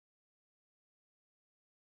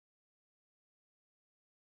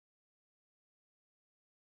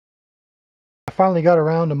I finally got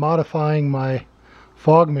around to modifying my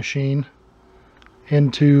fog machine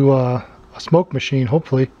into a smoke machine,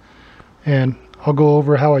 hopefully, and I'll go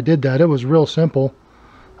over how I did that. It was real simple.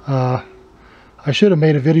 I should have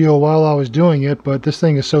made a video while I was doing it, but this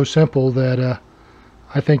thing is so simple that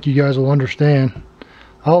I think you guys will understand.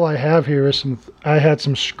 All I have here is I had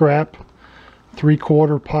some scrap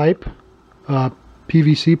 3/4 pipe,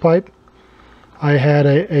 PVC pipe. I had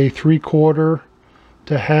a 3/4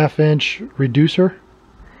 to 1/2 inch reducer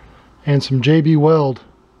and some JB weld.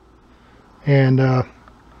 And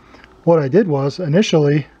what I did was,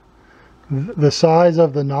 initially the size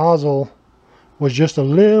of the nozzle was just a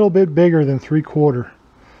little bit bigger than 3/4.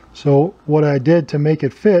 So what I did to make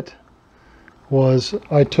it fit was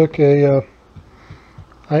I took I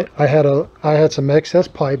had some excess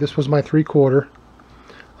pipe. This was my 3/4.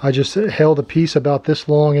 I just held a piece about this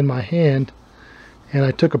long in my hand, and I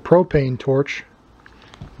took a propane torch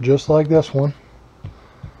just like this one,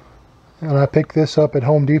 and I picked this up at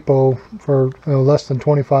Home Depot for less than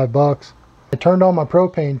 25 bucks. I turned on my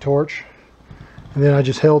propane torch, and then I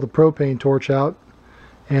just held the propane torch out,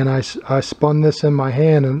 and I spun this in my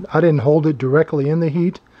hand, and I didn't hold it directly in the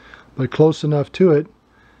heat, but close enough to it.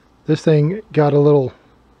 This thing got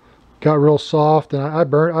real soft, and I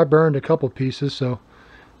burned a couple pieces, so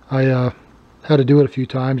I had to do it a few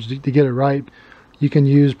times to get it right. You can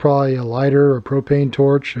use probably a lighter or a propane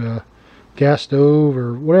torch, a gas stove,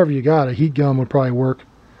 or whatever you got. A heat gun would probably work.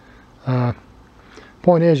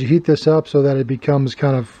 Point is, you heat this up so that it becomes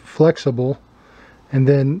kind of flexible, and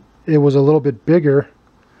then it was a little bit bigger.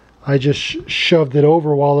 I just shoved it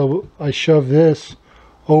over while I shoved this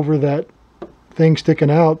over that thing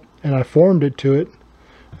sticking out, and I formed it to it,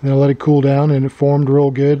 and then I let it cool down, and it formed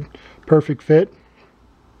real good, perfect fit.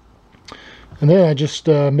 And then I just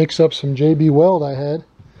mix up some JB weld I had,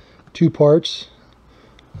 2 parts.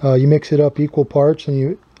 You mix it up equal parts,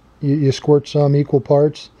 and you squirt some equal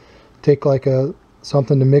parts. Take like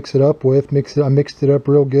something to mix it up with. I mixed it up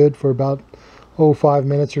real good for about 5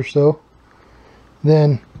 minutes or so.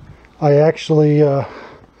 Then I actually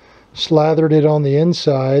slathered it on the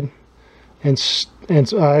inside, and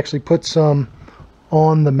I actually put some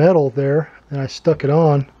on the metal there, and I stuck it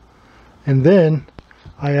on, and then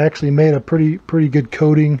I actually made a pretty good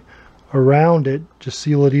coating around it, just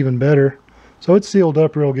seal it even better. So it's sealed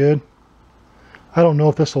up real good. I don't know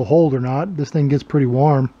if this will hold or not. This thing gets pretty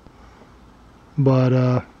warm, but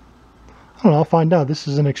I don't know, I'll find out. This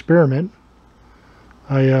is an experiment.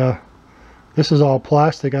 This is all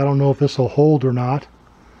plastic. I don't know if this will hold or not,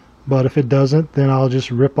 but if it doesn't, then I'll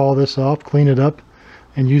just rip all this off, clean it up,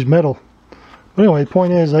 and use metal. But anyway, the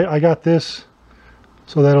point is, I got this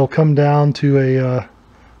so that it'll come down to a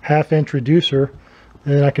 1/2 inch reducer,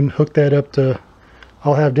 and then I can hook that up to,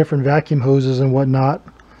 I'll have different vacuum hoses and whatnot,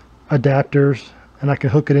 adapters, and I can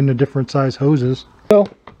hook it into different size hoses. So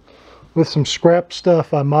with some scrap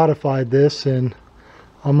stuff, I modified this, and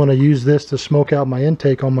I'm going to use this to smoke out my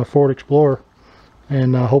intake on my Ford Explorer,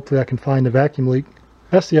 and hopefully I can find a vacuum leak.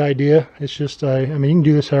 That's the idea. It's just, I mean, you can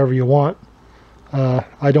do this however you want.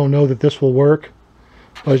 I don't know that this will work,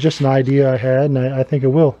 but it's just an idea I had, and I think it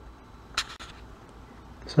will.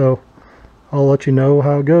 So I'll let you know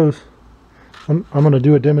how it goes. I'm going to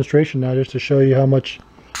do a demonstration now just to show you how much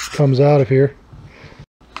comes out of here.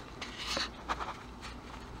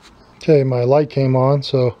 Okay, my light came on,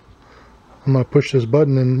 so I'm going to push this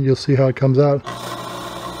button and you'll see how it comes out.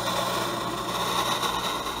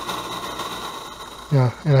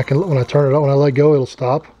 Yeah, and I can, when I turn it on, when I let go, it'll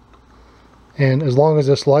stop. And as long as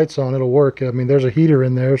this light's on, it'll work. I mean, there's a heater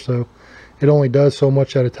in there, so it only does so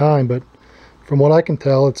much at a time, but from what I can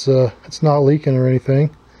tell, it's not leaking or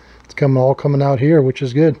anything. It's all coming out here, which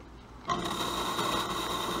is good.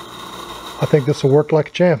 I think this will work like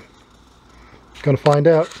a champ. Gonna find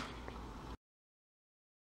out.